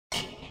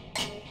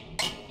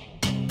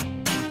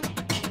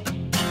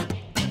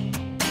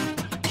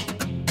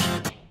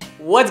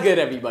What's good,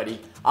 everybody?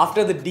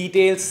 After the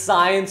detailed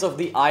science of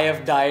the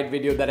IF diet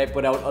video that I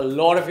put out, a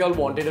lot of y'all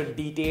wanted a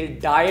detailed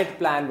diet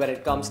plan when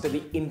it comes to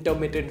the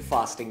intermittent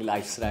fasting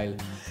lifestyle.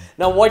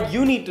 Now, what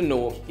you need to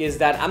know is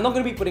that I'm not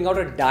going to be putting out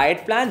a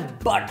diet plan,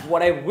 but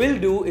what I will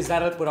do is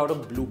that I'll put out a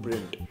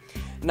blueprint.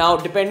 Now,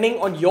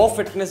 depending on your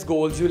fitness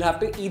goals, you'll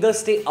have to either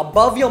stay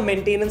above your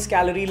maintenance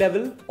calorie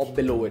level or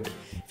below it.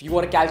 If you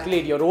want to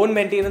calculate your own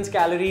maintenance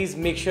calories,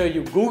 make sure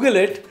you Google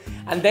it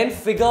and then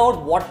figure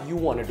out what you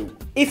want to do.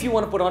 If you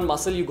want to put on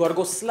muscle, you got to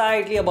go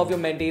slightly above your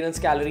maintenance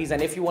calories,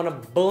 and if you want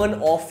to burn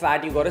off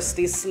fat, you got to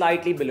stay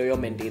slightly below your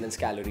maintenance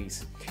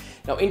calories.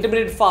 Now,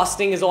 intermittent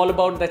fasting is all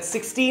about that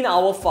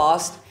 16-hour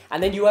fast,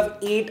 and then you have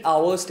 8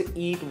 hours to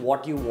eat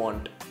what you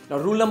want. Now,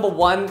 rule number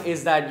 1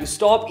 is that you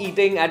stop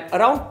eating at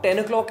around 10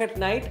 o'clock at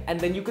night, and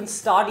then you can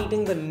start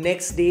eating the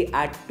next day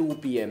at 2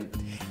 p.m.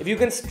 If you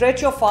can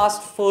stretch your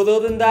fast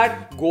further than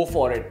that, go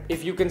for it.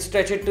 If you can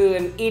stretch it to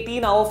an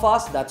 18-hour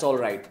fast, that's all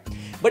right.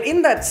 But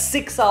in that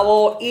 6-hour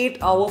or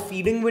 8-hour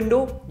feeding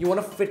window, you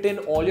want to fit in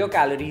all your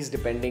calories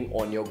depending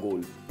on your goal.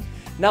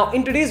 Now,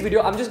 in today's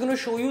video, I'm just going to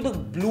show you the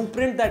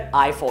blueprint that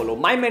I follow.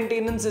 My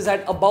maintenance is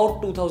at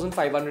about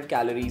 2,500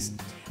 calories.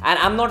 And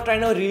I'm not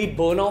trying to really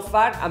burn off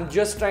fat. I'm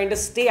just trying to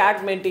stay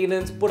at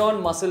maintenance, put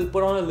on muscle,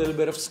 put on a little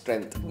bit of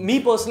strength. Me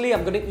personally,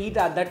 I'm going to eat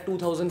at that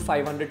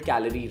 2,500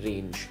 calorie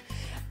range.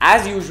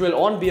 As usual,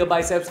 on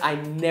BeerBiceps, I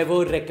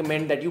never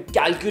recommend that you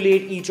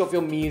calculate each of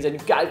your meals and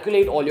you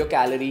calculate all your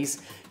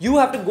calories. You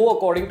have to go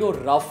according to a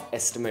rough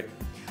estimate.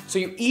 So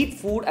you eat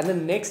food and the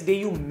next day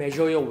you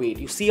measure your weight.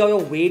 You see how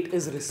your weight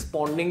is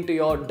responding to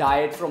your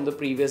diet from the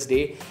previous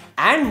day.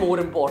 And more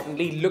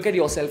importantly, look at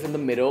yourself in the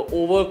mirror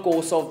over a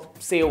course of,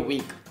 say, a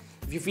week.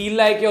 If you feel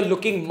like you're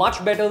looking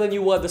much better than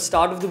you were at the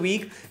start of the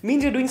week,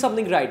 means you're doing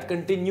something right.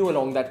 Continue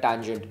along that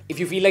tangent.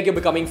 If you feel like you're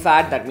becoming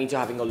fat, that means you're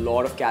having a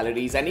lot of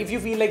calories. And if you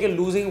feel like you're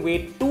losing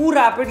weight too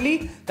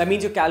rapidly, that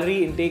means your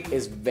calorie intake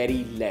is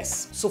very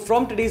less. So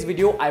from today's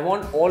video, I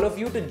want all of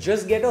you to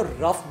just get a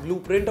rough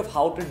blueprint of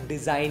how to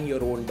design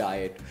your own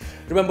diet.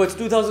 Remember, it's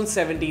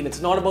 2017. It's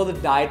not about the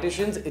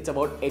dietitians, it's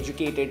about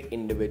educated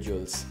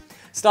individuals.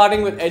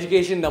 Starting with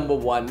education number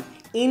 1.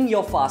 In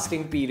your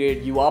fasting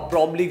period, you are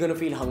probably going to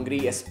feel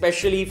hungry,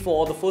 especially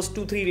for the first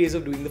 2-3 days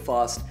of doing the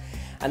fast.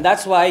 And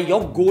that's why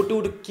your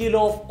go-to to kill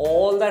off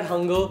all that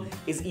hunger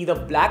is either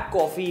black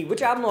coffee,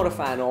 which I'm not a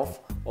fan of,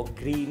 or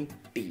green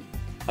tea.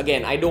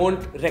 Again, I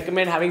don't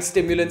recommend having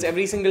stimulants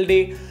every single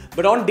day,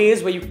 but on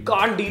days where you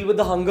can't deal with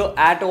the hunger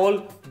at all,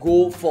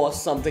 go for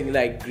something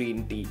like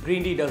green tea.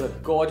 Green tea does a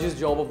gorgeous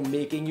job of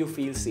making you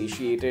feel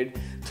satiated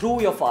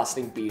through your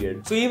fasting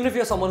period. So even if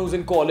you're someone who's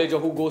in college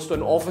or who goes to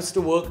an office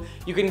to work,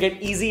 you can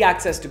get easy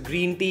access to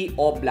green tea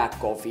or black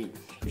coffee.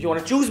 If you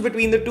want to choose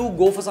between the two,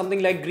 go for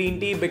something like green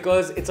tea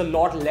because it's a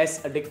lot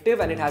less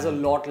addictive and it has a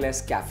lot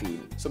less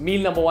caffeine. So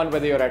meal number 1,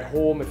 whether you're at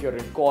home, if you're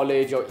in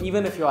college, or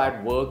even if you're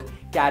at work,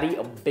 carry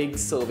a big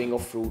serving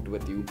of fruit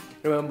with you.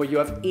 Remember, you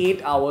have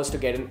 8 hours to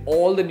get in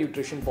all the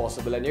nutrition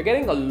possible and you're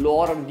getting a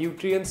lot of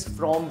nutrients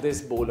from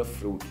this bowl of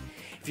fruit.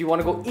 If you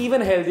want to go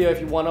even healthier, if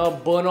you want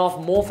to burn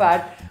off more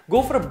fat,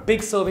 go for a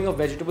big serving of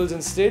vegetables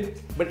instead.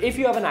 But if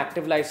you have an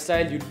active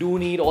lifestyle, you do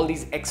need all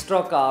these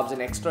extra carbs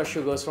and extra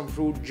sugars from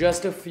fruit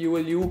just to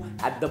fuel you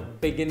at the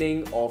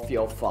beginning of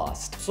your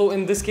fast. So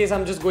in this case,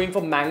 I'm just going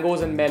for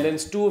mangoes and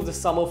melons, 2 of the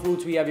summer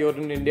fruits we have here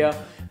in India,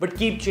 but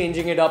keep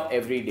changing it up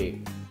every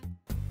day.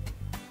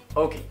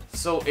 Okay,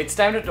 so it's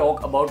time to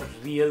talk about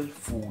real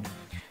food.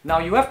 Now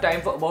you have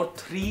time for about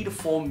 3 to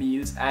 4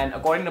 meals, and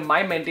according to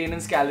my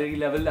maintenance calorie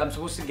level, I'm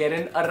supposed to get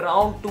in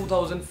around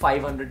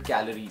 2,500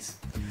 calories.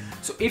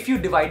 So if you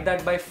divide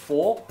that by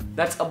 4,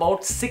 that's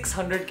about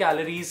 600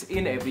 calories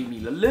in every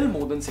meal, a little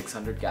more than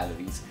 600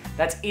 calories.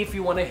 That's if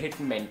you want to hit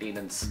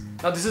maintenance.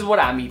 Now this is what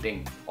I'm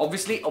eating.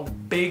 Obviously a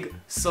big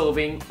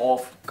serving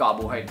of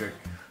carbohydrate.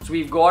 So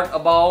we've got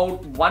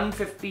about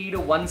 150 to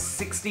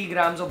 160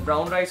 grams of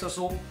brown rice or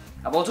so.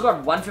 I've also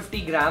got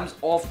 150 grams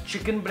of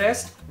chicken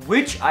breast,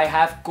 which I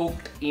have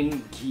cooked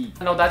in ghee.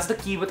 Now that's the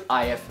key with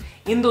IF.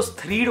 In those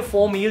 3 to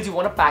 4 meals, you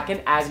want to pack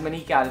in as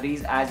many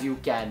calories as you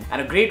can.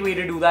 And a great way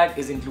to do that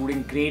is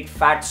including great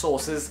fat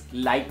sources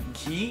like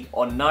ghee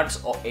or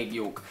nuts or egg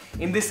yolk.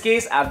 In this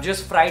case, I've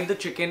just fried the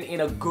chicken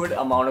in a good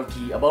amount of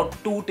ghee, about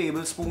 2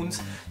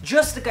 tablespoons,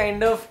 just to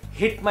kind of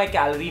hit my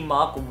calorie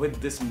mark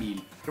with this meal.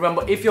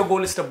 Remember, if your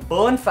goal is to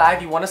burn fat,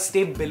 you want to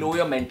stay below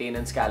your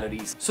maintenance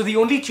calories. So the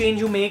only change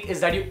you make is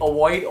that you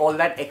avoid all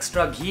that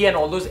extra ghee and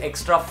all those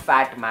extra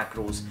fat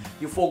macros.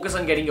 You focus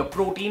on getting your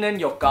protein in,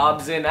 your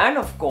carbs in, and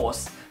of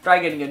course, try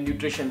getting your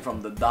nutrition from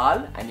the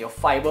dal and your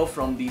fiber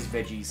from these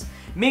veggies.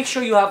 Make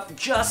sure you have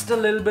just a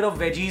little bit of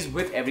veggies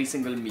with every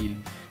single meal.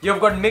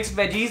 You've got mixed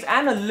veggies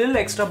and a little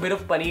extra bit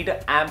of paneer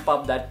to amp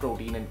up that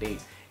protein intake.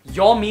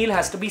 Your meal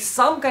has to be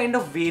some kind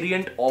of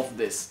variant of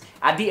this.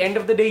 At the end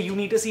of the day, you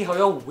need to see how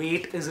your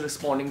weight is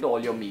responding to all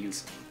your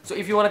meals. So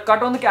if you want to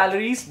cut on the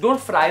calories, don't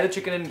fry the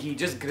chicken in ghee,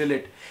 just grill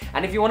it.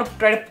 And if you want to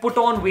try to put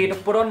on weight or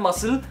put on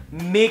muscle,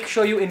 make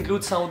sure you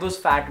include some of those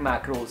fat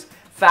macros.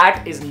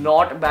 Fat is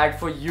not bad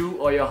for you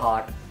or your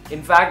heart.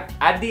 In fact,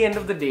 at the end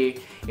of the day,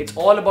 it's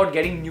all about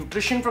getting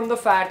nutrition from the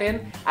fat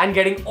in and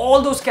getting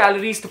all those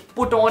calories to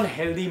put on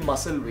healthy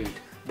muscle weight.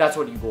 That's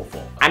what you go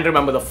for. And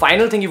remember, the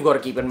final thing you've got to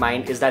keep in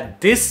mind is that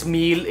this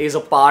meal is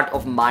a part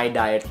of my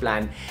diet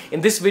plan.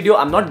 In this video,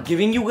 I'm not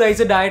giving you guys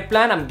a diet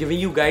plan, I'm giving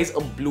you guys a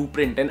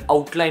blueprint, an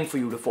outline for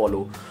you to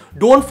follow.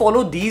 Don't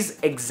follow these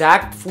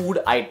exact food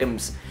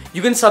items.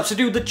 You can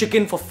substitute the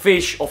chicken for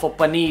fish, or for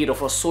paneer, or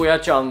for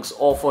soya chunks,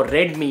 or for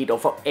red meat, or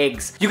for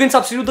eggs. You can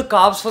substitute the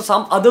carbs for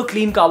some other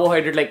clean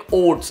carbohydrate like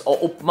oats, or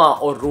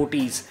upma, or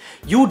rotis.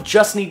 You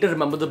just need to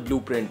remember the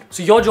blueprint.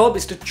 So your job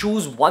is to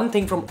choose one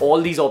thing from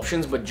all these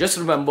options, but just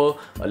remember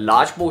a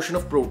large portion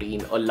of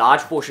protein, a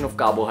large portion of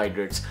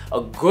carbohydrates,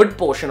 a good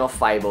portion of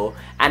fiber,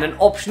 and an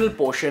optional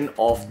portion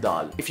of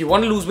dal. If you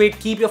want to lose weight,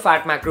 keep your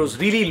fat macros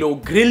really low,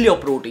 grill your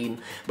protein.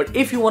 But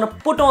if you want to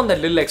put on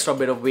that little extra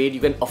bit of weight, you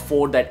can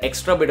afford that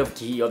extra bit of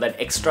ghee or that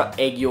extra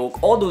egg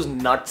yolk or those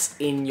nuts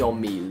in your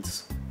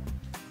meals.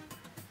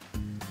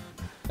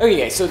 Okay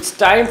guys, so it's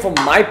time for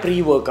my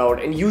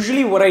pre-workout, and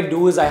usually what I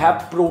do is I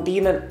have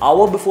protein an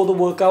hour before the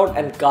workout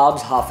and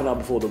carbs half an hour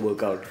before the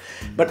workout.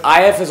 But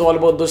IF is all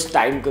about those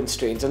time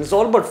constraints, and it's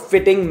all about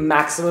fitting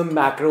maximum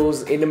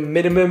macros in a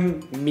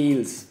minimum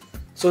meals.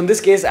 So in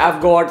this case,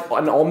 I've got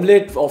an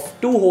omelette of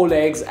 2 whole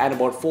eggs and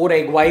about 4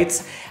 egg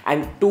whites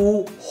and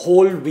 2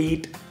 whole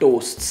wheat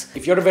toasts.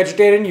 If you're a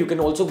vegetarian, you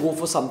can also go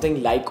for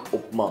something like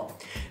Upma.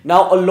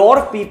 Now, a lot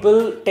of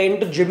people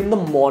tend to gym in the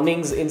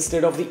mornings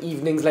instead of the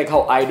evenings, like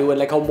how I do and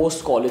like how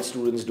most college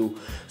students do.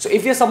 So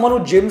if you're someone who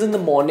gyms in the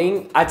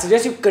morning, I'd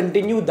suggest you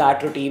continue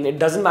that routine. It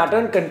doesn't matter,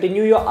 and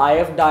continue your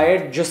IF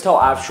diet just how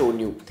I've shown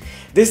you.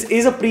 This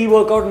is a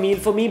pre-workout meal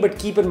for me, but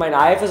keep in mind,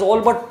 IF is all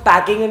about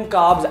packing in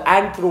carbs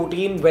and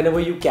protein whenever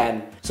you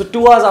can. So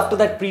 2 hours after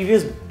that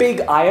previous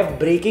big IF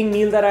breaking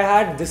meal that I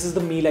had, this is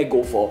the meal I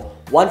go for.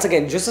 Once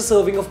again, just a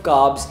serving of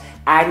carbs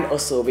and a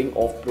serving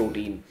of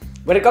protein.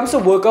 When it comes to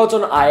workouts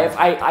on IF,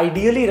 I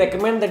ideally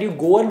recommend that you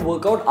go and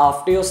work out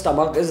after your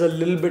stomach is a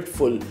little bit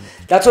full.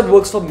 That's what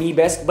works for me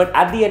best, but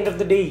at the end of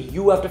the day,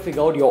 you have to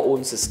figure out your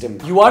own system.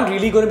 You aren't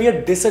really going to be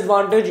a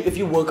disadvantage if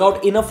you work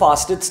out in a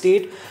fasted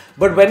state,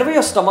 but whenever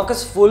your stomach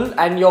is full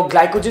and your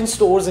glycogen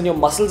stores and your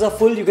muscles are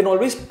full, you can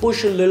always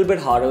push a little bit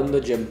harder in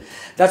the gym.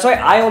 That's why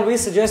I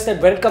always suggest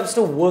that when it comes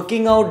to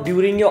working out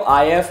during your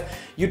IF,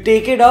 you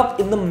take it up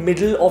in the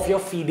middle of your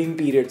feeding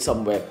period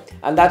somewhere.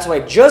 And that's why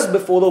just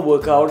before the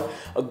workout,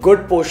 a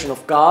good portion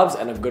of carbs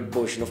and a good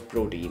portion of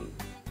protein.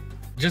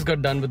 Just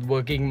got done with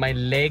working my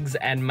legs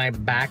and my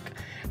back,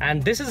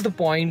 and this is the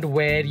point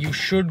where you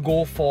should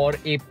go for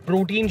a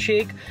protein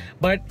shake.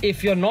 But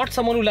if you're not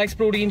someone who likes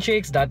protein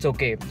shakes, that's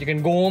okay. You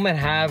can go home and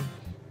have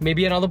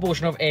maybe another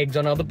portion of eggs or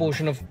another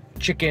portion of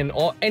chicken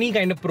or any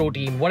kind of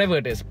protein, whatever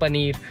it is,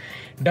 paneer,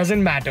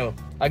 doesn't matter.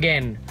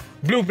 Again,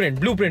 blueprint.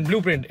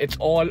 It's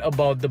all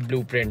about the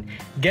blueprint.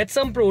 Get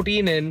some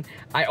protein in.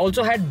 I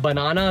also had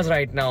bananas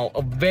right now,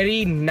 a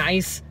very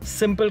nice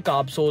simple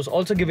carb source,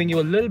 also giving you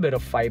a little bit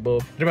of fiber.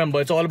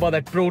 Remember, it's all about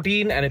that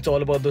protein and it's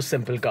all about those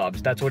simple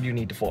carbs. That's what you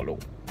need to follow.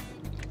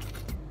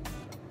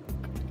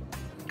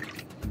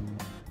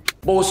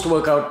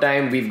 Post-workout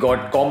time, we've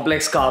got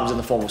complex carbs in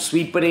the form of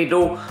sweet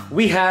potato,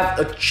 we have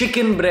a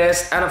chicken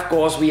breast, and of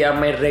course we have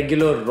my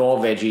regular raw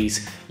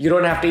veggies. You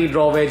don't have to eat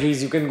raw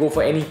veggies, you can go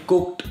for any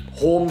cooked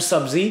home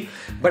sabzi,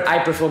 but I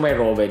prefer my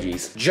raw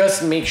veggies.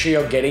 Just make sure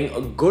you're getting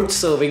a good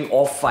serving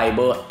of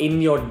fiber in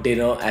your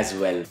dinner as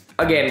well.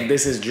 Again,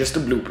 this is just a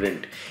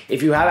blueprint.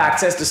 If you have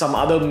access to some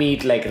other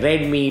meat like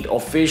red meat or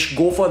fish,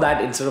 go for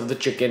that instead of the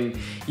chicken.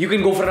 You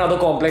can go for another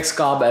complex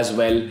carb as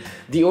well.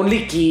 The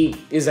only key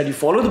is that you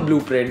follow the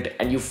blueprint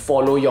and you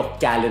follow your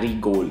calorie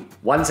goal.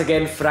 Once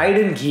again, fried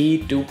in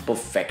ghee to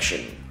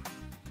perfection.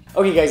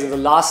 Okay guys, and the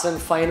last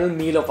and final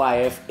meal of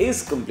IF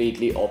is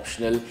completely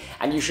optional,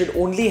 and you should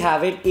only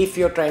have it if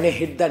you're trying to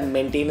hit that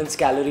maintenance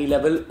calorie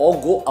level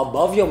or go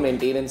above your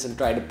maintenance and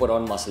try to put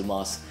on muscle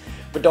mass.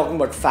 We're talking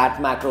about fat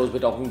macros, we're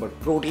talking about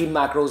protein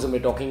macros, and we're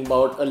talking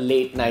about a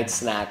late night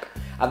snack.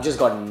 I've just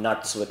got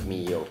nuts with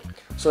me here.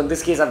 So in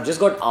this case, I've just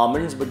got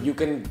almonds, but you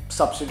can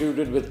substitute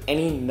it with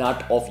any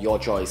nut of your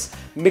choice.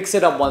 Mix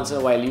it up once in a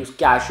while, use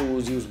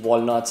cashews, use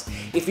walnuts.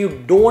 If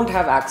you don't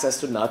have access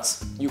to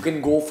nuts, you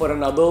can go for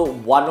another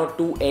 1 or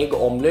 2 egg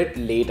omelette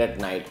late at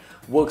night.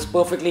 Works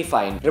perfectly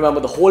fine. Remember,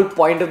 the whole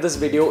point of this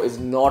video is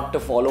not to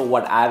follow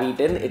what I've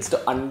eaten, it's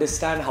to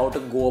understand how to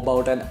go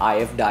about an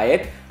IF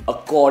diet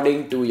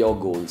according to your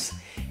goals.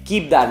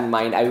 Keep that in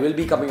mind. I will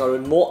be coming out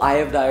with more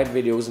IF diet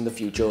videos in the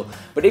future.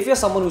 But if you're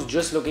someone who's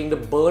just looking to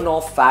burn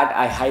off fat,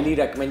 I highly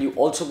recommend you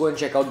also go and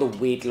check out the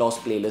weight loss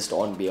playlist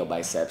on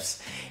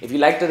BeerBiceps. If you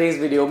liked today's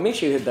video, make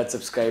sure you hit that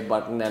subscribe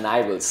button, and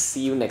I will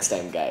see you next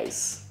time,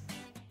 guys.